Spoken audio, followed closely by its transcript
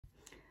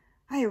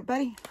Hi,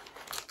 everybody.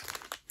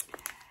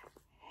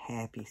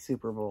 Happy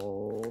Super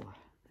Bowl.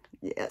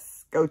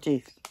 Yes, go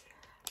Chiefs.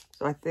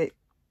 So I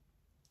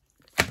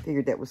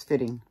figured that was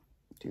fitting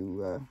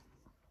to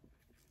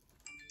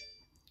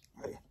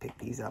I picked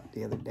these up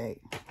the other day.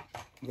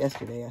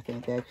 Yesterday, I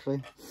think,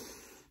 actually.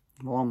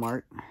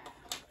 Walmart. I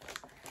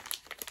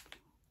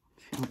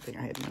don't think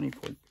I had money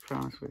for it, to be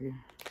honest with you.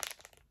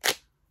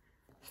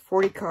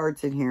 40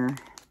 cards in here.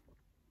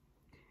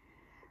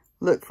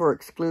 Look for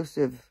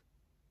exclusive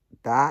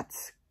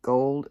dots,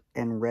 gold,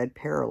 and red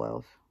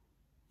parallels.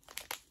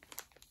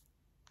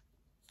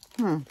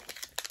 I'm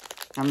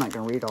not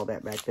going to read all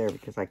that back there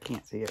because I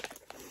can't see it.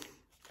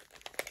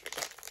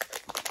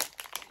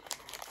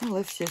 Well,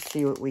 let's just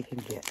see what we can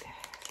get.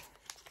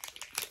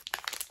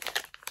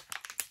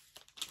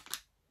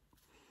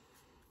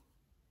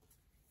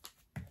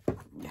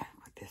 Yeah,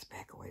 put this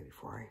back away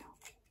before I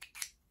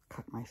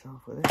cut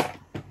myself with it.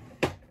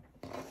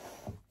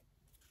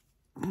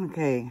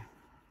 Okay.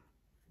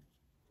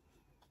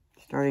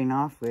 Starting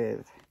off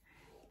with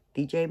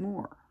DJ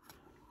Moore.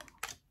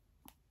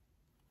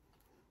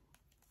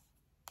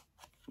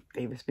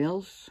 Davis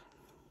Mills.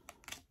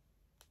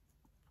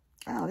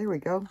 Oh, there we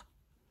go.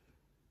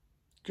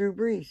 Drew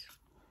Brees.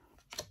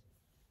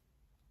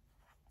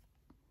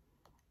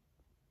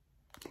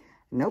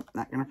 Nope,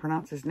 not going to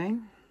pronounce his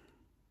name.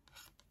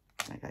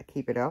 I got to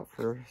keep it out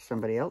for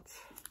somebody else.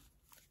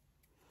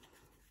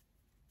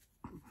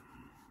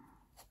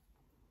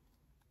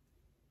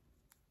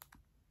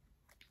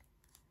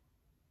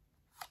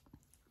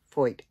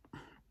 Foyt.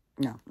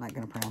 No, not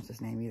going to pronounce his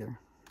name either.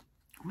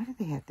 Why do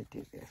they have to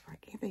do this? Why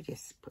can't they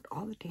just put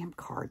all the damn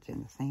cards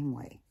in the same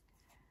way?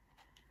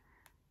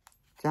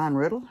 John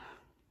Riddle,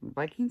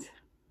 Vikings.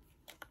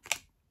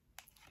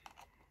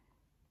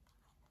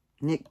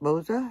 Nick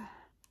Bosa,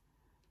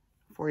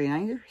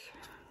 49ers.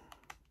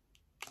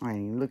 I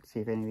didn't even look to see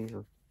if any of these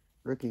are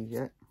rookies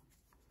yet.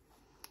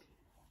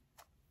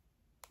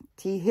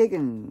 T.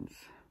 Higgins,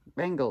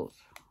 Bengals.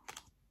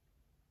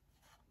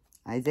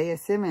 Isaiah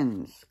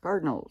Simmons,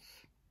 Cardinals.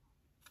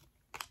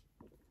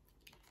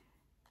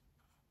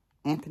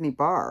 Anthony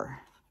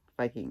Barr,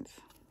 Vikings.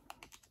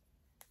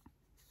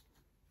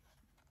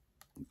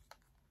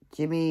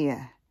 Jimmy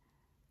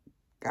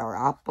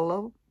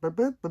Garoppolo for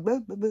the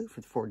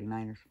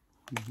 49ers.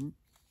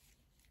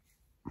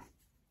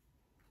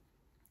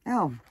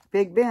 Oh,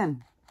 Big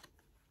Ben.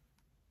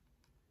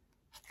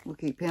 We'll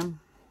keep him.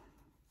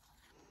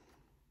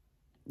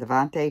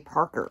 Devontae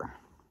Parker.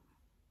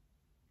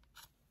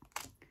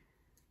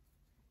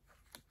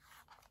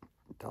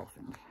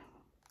 Dolphins.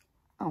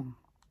 Oh.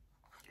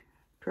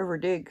 Trevor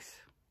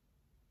Diggs.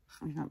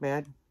 He's not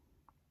bad.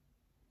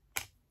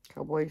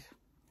 Cowboys.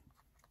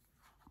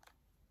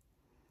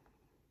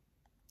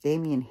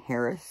 Damian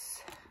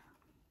Harris.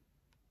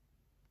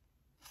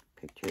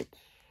 Patriots.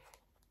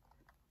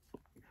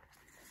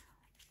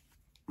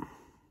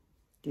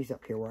 These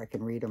up here where I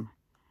can read them.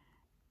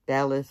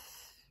 Dallas.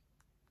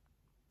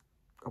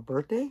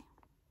 Alberte.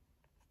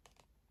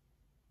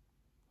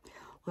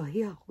 Well,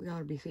 yeah, we ought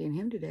to be seeing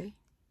him today.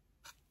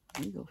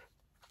 Eagles.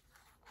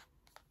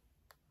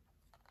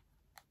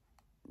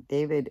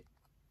 David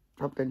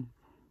something.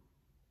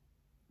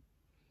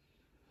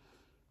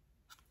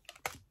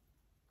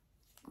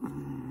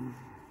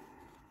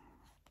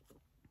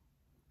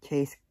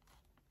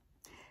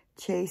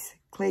 Chase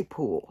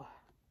Claypool.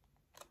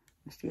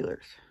 The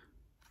Steelers.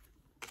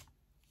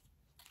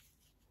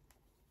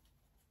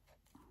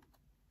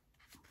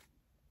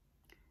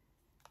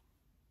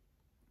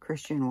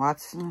 Christian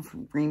Watson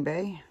from Green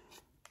Bay.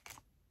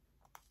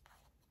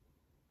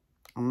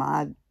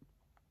 Ahmad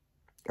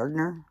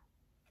Gardner,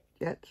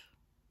 Jets.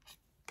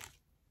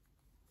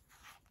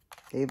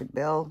 David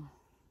Bell.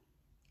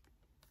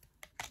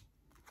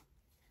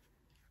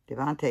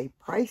 Devontae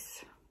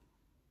Price.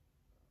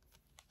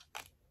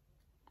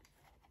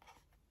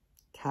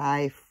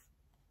 Ty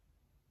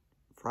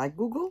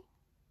Frygoogle.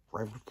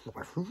 Oh,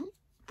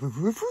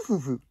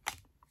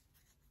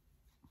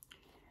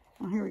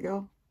 here we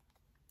go.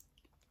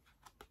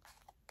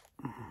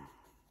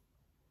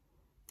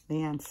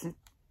 Leon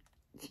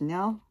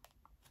Chanel.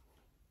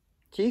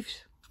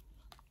 Chiefs.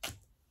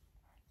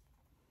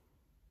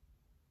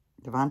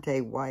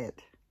 Devontae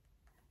Wyatt.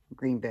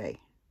 Green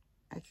Bay.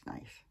 That's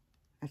nice.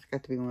 That's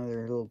got to be one of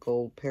their little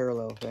gold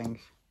parallel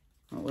things.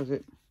 What was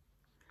it?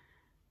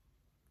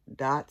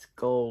 Dots,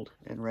 gold,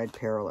 and red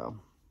parallel.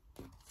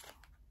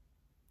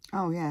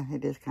 Oh, yeah,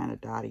 it is kind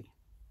of dotty.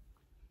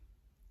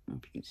 I don't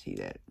know if you can see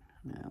that.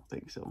 I don't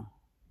think so.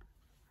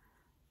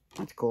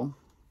 That's cool.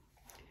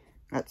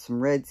 Got some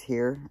reds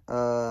here.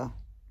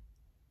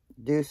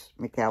 Deuce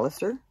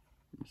McAllister,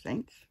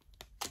 Saints.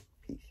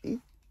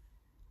 PC.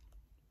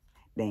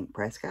 Dank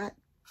Prescott.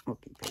 We'll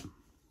keep him.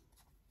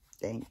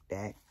 Dank,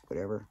 Dak,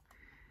 whatever.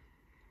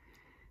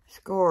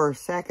 Score,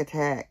 sack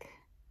attack.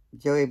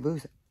 Joey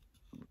Bosa.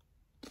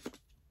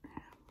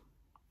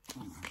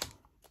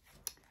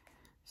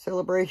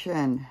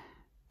 Celebration.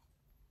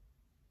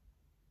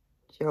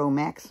 Joe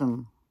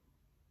Maxim.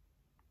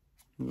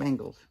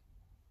 Bengals.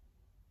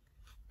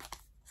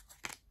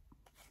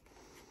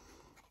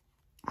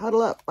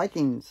 Huddle up,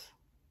 Vikings.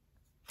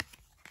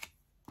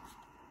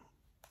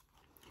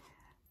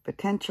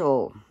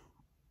 Potential.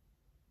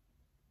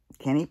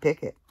 Kenny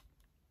Pickett.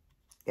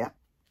 Yep.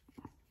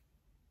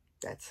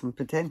 That's some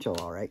potential,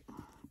 all right.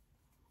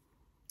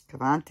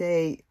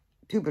 Cavante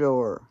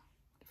Tubador.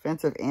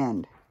 Defensive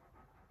end.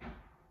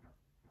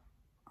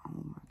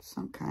 Oh, it's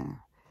some kind of...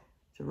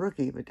 It's a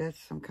rookie, but that's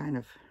some kind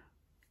of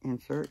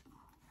insert.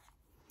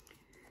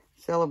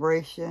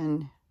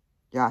 Celebration.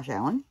 Josh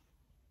Allen.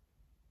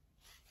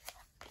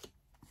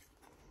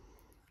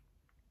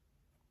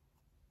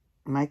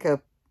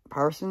 Micah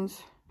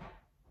Parsons.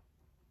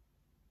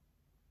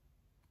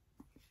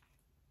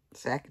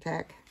 Sack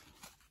attack.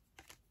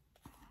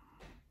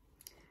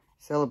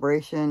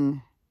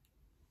 Celebration.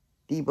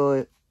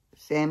 Debo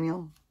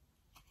Samuel.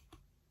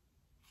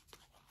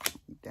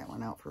 Keep that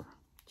one out for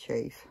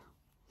Chase.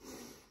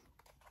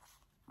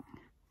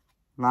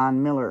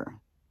 Von Miller.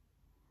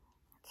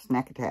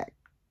 Snack attack.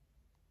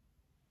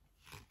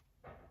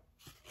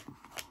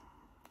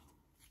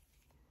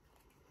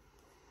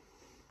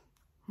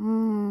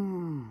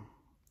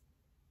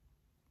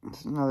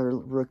 It's another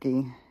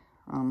rookie.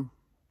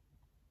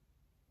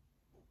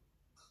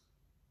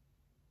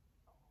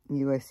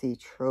 USC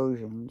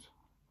Trojans.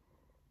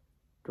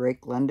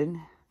 Drake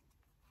London.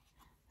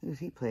 Who does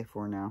he play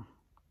for now?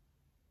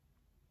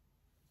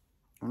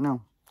 I don't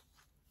know.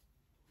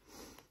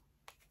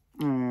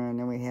 And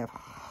then we have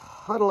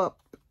Huddle Up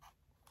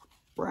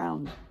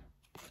Browns.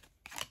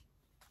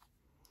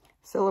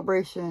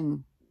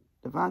 Celebration.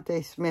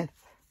 Devontae Smith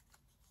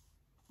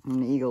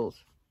from the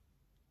Eagles.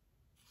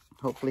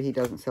 Hopefully he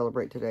doesn't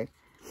celebrate today.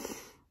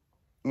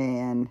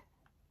 And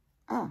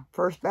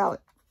first ballot.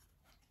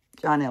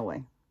 John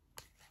Elway.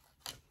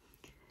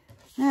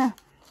 Yeah,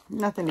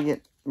 nothing to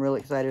get really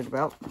excited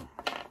about.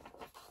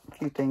 A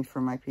few things for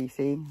my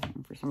PC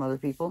and for some other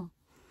people.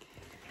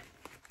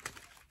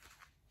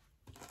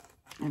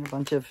 And a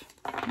bunch of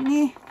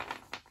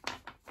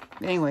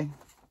Anyway.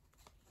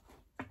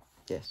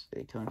 Yes,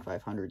 Daytona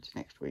 500's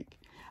next week.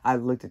 I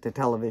looked at the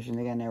television.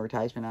 They got an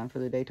advertisement on for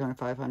the Daytona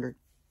 500.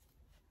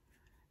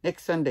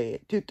 Next Sunday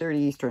at 2:30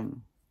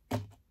 Eastern.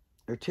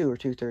 Or 2 or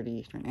 2:30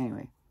 Eastern.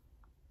 Anyway.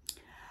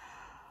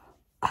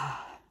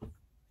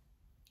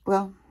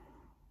 Well,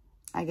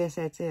 I guess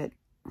that's it.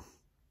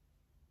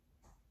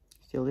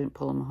 Still didn't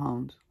pull them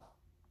Mahomes.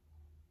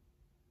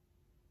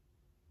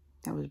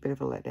 That was a bit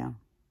of a letdown.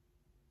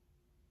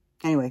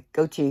 Anyway,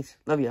 go Chiefs.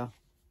 Love y'all.